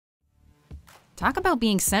Talk about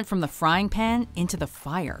being sent from the frying pan into the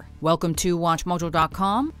fire. Welcome to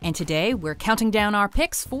WatchMojo.com, and today we're counting down our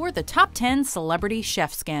picks for the top 10 celebrity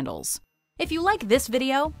chef scandals. If you like this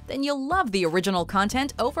video, then you'll love the original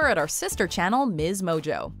content over at our sister channel,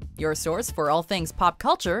 MsMojo, your source for all things pop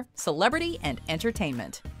culture, celebrity, and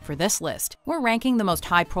entertainment. For this list, we're ranking the most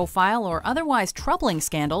high-profile or otherwise troubling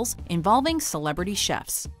scandals involving celebrity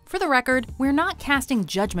chefs. For the record, we're not casting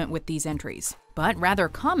judgment with these entries, but rather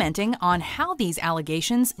commenting on how these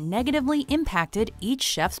allegations negatively impacted each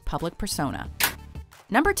chef's public persona.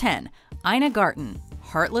 Number 10. Ina Garten,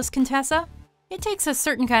 Heartless Contessa? It takes a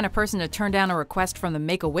certain kind of person to turn down a request from the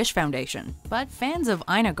Make-A-Wish Foundation, but fans of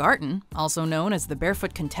Ina Garten, also known as the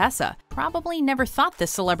Barefoot Contessa, probably never thought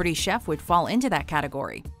this celebrity chef would fall into that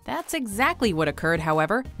category. That's exactly what occurred,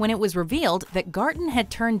 however, when it was revealed that Garten had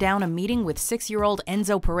turned down a meeting with 6-year-old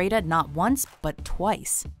Enzo Pereda not once, but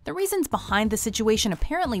twice. The reasons behind the situation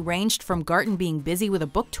apparently ranged from Garten being busy with a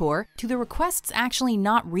book tour to the requests actually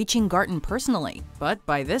not reaching Garten personally. But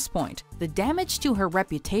by this point, the damage to her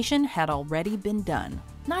reputation had already been done.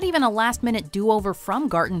 Not even a last-minute do-over from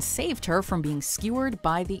Garten saved her from being skewered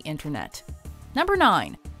by the internet. Number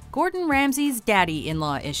 9. Gordon Ramsay's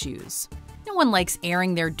daddy-in-law issues. No one likes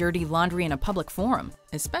airing their dirty laundry in a public forum,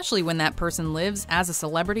 especially when that person lives as a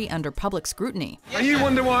celebrity under public scrutiny. And you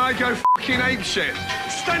wonder why I go f***ing apeshit?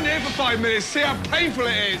 Stand there for 5 minutes, see how painful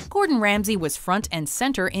it is. Gordon Ramsay was front and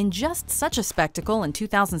center in just such a spectacle in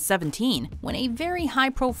 2017, when a very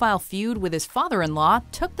high-profile feud with his father-in-law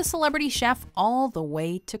took the celebrity chef all the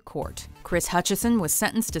way to court. Chris Hutchison was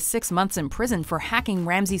sentenced to 6 months in prison for hacking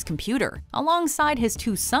Ramsay's computer, alongside his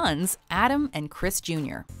 2 sons, Adam and Chris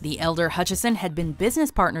Jr. The elder Hutchison had been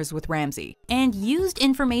business partners with Ramsay, and used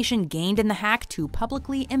information gained in the hack to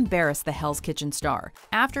publicly embarrass the Hell's Kitchen star,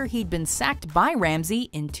 after he'd been sacked by Ramsay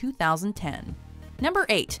in 2010. Number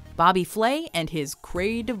 8. Bobby Flay and his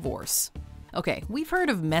Cray divorce. Okay, we've heard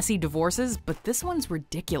of messy divorces, but this one's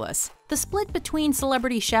ridiculous. The split between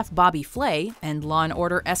celebrity chef Bobby Flay and Law &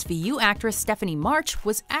 Order SVU actress Stephanie March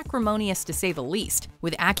was acrimonious to say the least,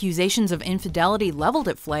 with accusations of infidelity leveled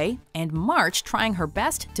at Flay, and March trying her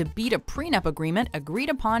best to beat a prenup agreement agreed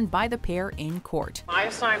upon by the pair in court. My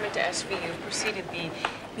assignment to SVU preceded the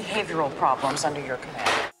behavioral problems under your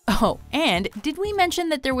command. Oh, and did we mention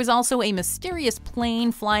that there was also a mysterious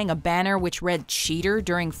plane flying a banner which read cheater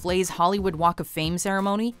during Flay's Hollywood Walk of Fame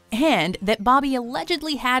ceremony? And that Bobby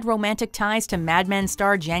allegedly had romantic ties to Mad Men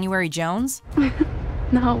star January Jones?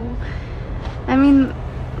 No. I mean,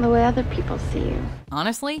 the way other people see you.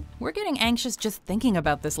 Honestly, we're getting anxious just thinking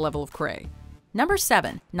about this level of cray. Number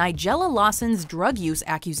 7. Nigella Lawson's drug use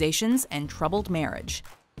accusations and troubled marriage.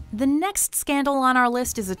 The next scandal on our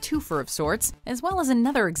list is a twofer of sorts, as well as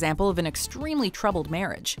another example of an extremely troubled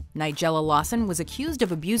marriage. Nigella Lawson was accused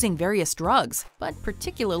of abusing various drugs, but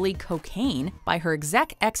particularly cocaine, by her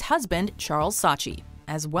exec ex-husband, Charles Saatchi,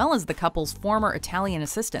 as well as the couple's former Italian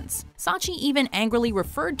assistants. Saatchi even angrily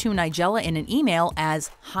referred to Nigella in an email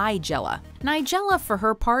as Hi-Gella. Nigella, for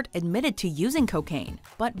her part, admitted to using cocaine,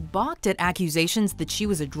 but balked at accusations that she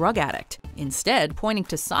was a drug addict, instead pointing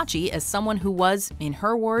to Saatchi as someone who was, in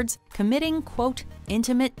her words, committing, quote,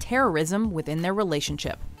 intimate terrorism within their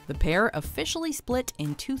relationship. The pair officially split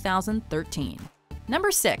in 2013.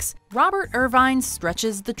 Number 6. Robert Irvine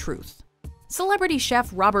stretches the truth. Celebrity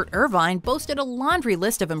chef Robert Irvine boasted a laundry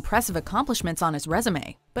list of impressive accomplishments on his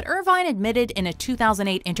resume, but Irvine admitted in a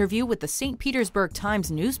 2008 interview with the St. Petersburg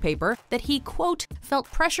Times newspaper that he, quote,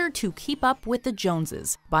 felt pressure to keep up with the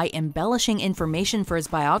Joneses by embellishing information for his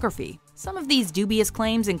biography. Some of these dubious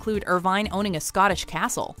claims include Irvine owning a Scottish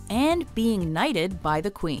castle and being knighted by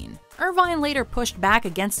the Queen. Irvine later pushed back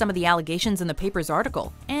against some of the allegations in the paper's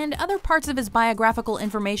article, and other parts of his biographical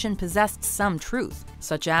information possessed some truth,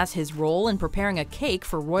 such as his role in preparing a cake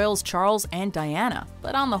for royals Charles and Diana.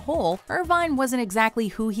 But on the whole, Irvine wasn't exactly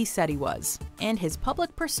who he said he was, and his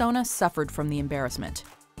public persona suffered from the embarrassment.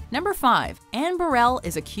 Number 5. Anne Burrell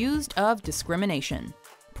is accused of discrimination.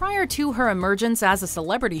 Prior to her emergence as a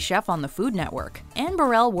celebrity chef on the Food Network, Anne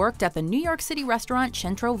Burrell worked at the New York City restaurant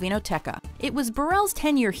Centro Vinoteca. It was Burrell's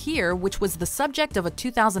tenure here which was the subject of a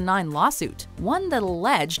 2009 lawsuit, one that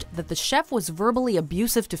alleged that the chef was verbally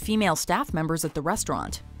abusive to female staff members at the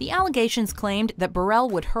restaurant. The allegations claimed that Burrell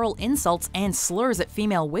would hurl insults and slurs at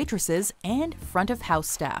female waitresses and front-of-house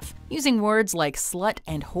staff, using words like slut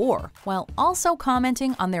and whore, while also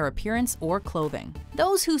commenting on their appearance or clothing.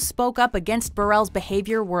 Those who spoke up against Burrell's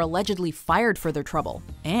behavior were allegedly fired for their trouble,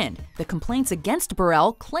 and the complaints against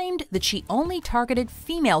Burrell claimed that she only targeted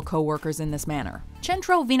female co-workers in this manner.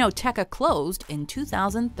 Centro Vinoteca closed in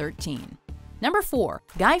 2013. Number 4.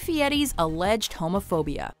 Guy Fieri's alleged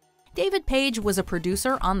homophobia. David Page was a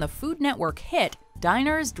producer on the Food Network hit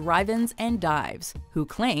Diners, Drive-Ins, and Dives, who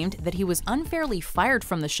claimed that he was unfairly fired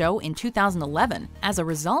from the show in 2011 as a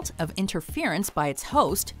result of interference by its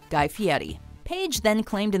host, Guy Fieri. Page then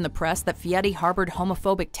claimed in the press that Fieri harbored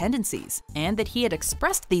homophobic tendencies, and that he had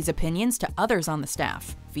expressed these opinions to others on the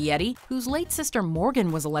staff. Fieri, whose late sister Morgan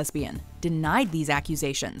was a lesbian, denied these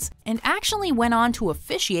accusations, and actually went on to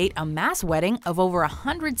officiate a mass wedding of over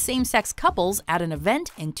 100 same-sex couples at an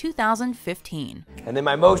event in 2015. And then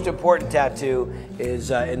my most important tattoo is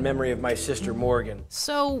in memory of my sister Morgan.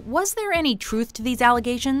 So, was there any truth to these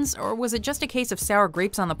allegations, or was it just a case of sour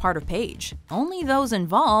grapes on the part of Page? Only those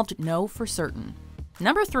involved know for certain.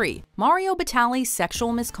 Number 3. Mario Batali's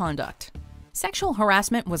sexual misconduct. Sexual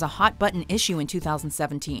harassment was a hot-button issue in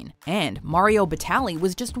 2017, and Mario Batali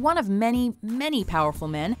was just one of many, many powerful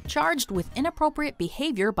men charged with inappropriate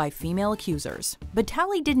behavior by female accusers.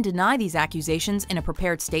 Batali didn't deny these accusations in a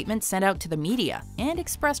prepared statement sent out to the media, and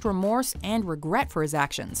expressed remorse and regret for his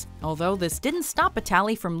actions, although this didn't stop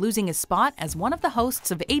Batali from losing his spot as one of the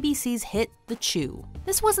hosts of ABC's hit The Chew.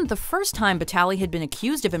 This wasn't the first time Batali had been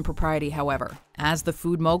accused of impropriety, however, as the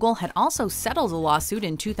food mogul had also settled a lawsuit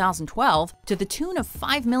in 2012 to the tune of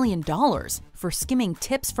 $5 million for skimming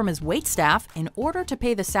tips from his waitstaff in order to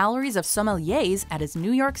pay the salaries of sommeliers at his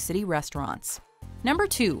New York City restaurants. Number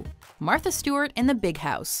 2. Martha Stewart in the Big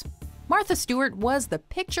House. Martha Stewart was the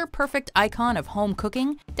picture-perfect icon of home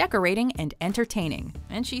cooking, decorating, and entertaining,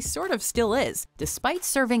 and she sort of still is, despite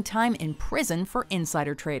serving time in prison for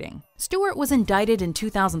insider trading. Stewart was indicted in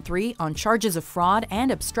 2003 on charges of fraud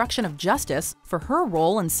and obstruction of justice for her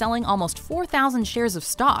role in selling almost 4,000 shares of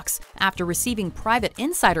stocks after receiving private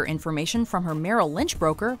insider information from her Merrill Lynch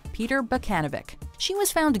broker, Peter Bukanovic. She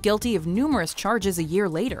was found guilty of numerous charges a year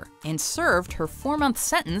later and served her 4-month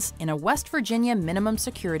sentence in a West Virginia minimum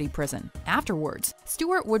security prison. Afterwards,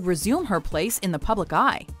 Stewart would resume her place in the public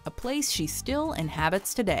eye, a place she still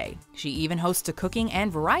inhabits today. She even hosts a cooking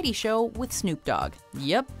and variety show with Snoop Dogg.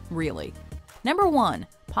 Yep, really. Number 1.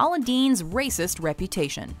 Paula Deen's racist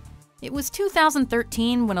reputation. It was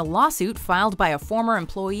 2013 when a lawsuit filed by a former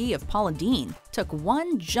employee of Paula Deen took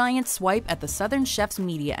one giant swipe at the Southern Chef's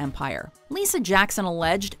media empire. Lisa Jackson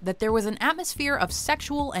alleged that there was an atmosphere of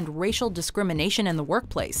sexual and racial discrimination in the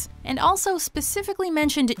workplace, and also specifically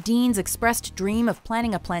mentioned Deen's expressed dream of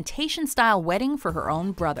planning a plantation-style wedding for her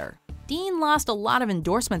own brother. Deen lost a lot of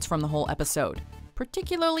endorsements from the whole episode,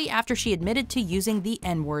 particularly after she admitted to using the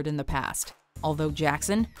N-word in the past. Although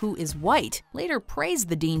Jackson, who is white, later praised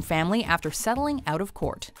the Deen family after settling out of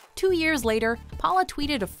court. 2 years later, Paula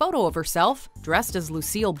tweeted a photo of herself, dressed as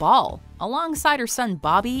Lucille Ball, alongside her son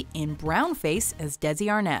Bobby in brownface as Desi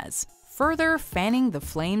Arnaz, further fanning the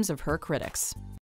flames of her critics.